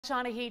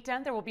On a heat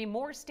dome, there will be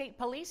more state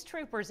police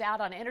troopers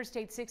out on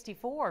Interstate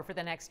 64 for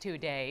the next 2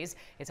 days.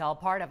 It's all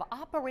part of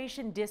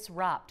Operation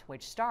Disrupt,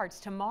 which starts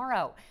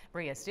tomorrow.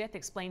 Bria Stith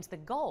explains the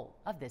goal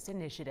of this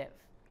initiative.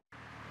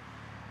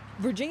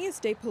 Virginia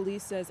State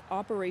Police says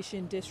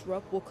Operation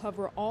Disrupt will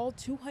cover all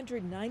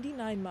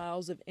 299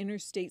 miles of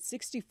Interstate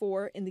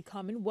 64 in the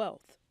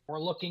Commonwealth. We're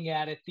looking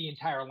at it the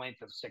entire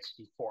length of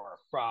 64,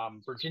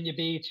 from Virginia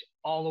Beach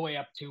all the way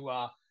up to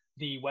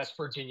the West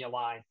Virginia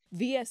line.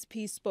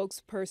 VSP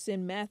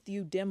spokesperson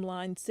Matthew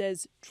Demline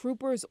says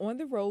troopers on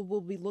the road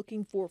will be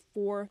looking for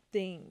 4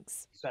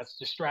 things. That's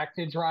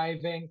distracted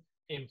driving,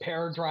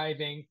 impaired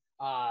driving,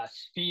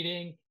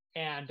 speeding,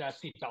 and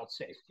seatbelt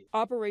safety.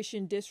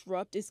 Operation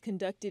Disrupt is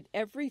conducted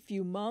every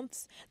few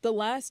months. The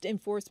last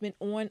enforcement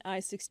on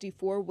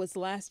I-64 was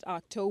last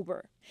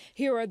October.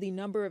 Here are the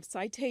number of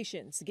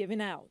citations given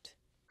out.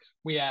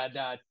 We had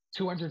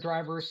 200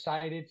 drivers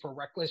cited for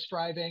reckless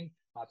driving,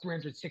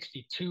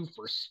 362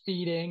 for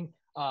speeding,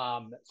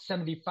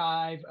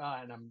 75,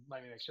 let me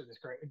make sure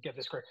get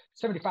this correct,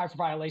 75 for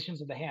violations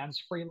of the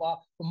hands-free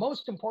law. But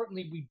most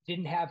importantly, we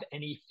didn't have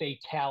any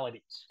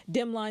fatalities.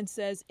 Demline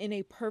says in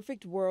a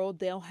perfect world,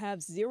 they'll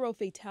have 0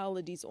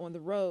 fatalities on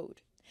the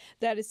road.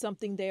 That is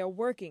something they are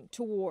working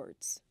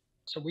towards.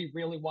 So we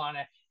really want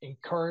to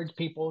encourage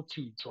people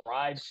to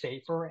drive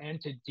safer and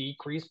to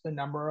decrease the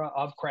number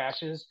of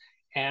crashes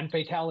and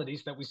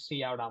fatalities that we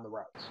see out on the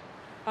roads.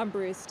 I'm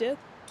Bria Stith,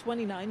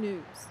 29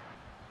 News.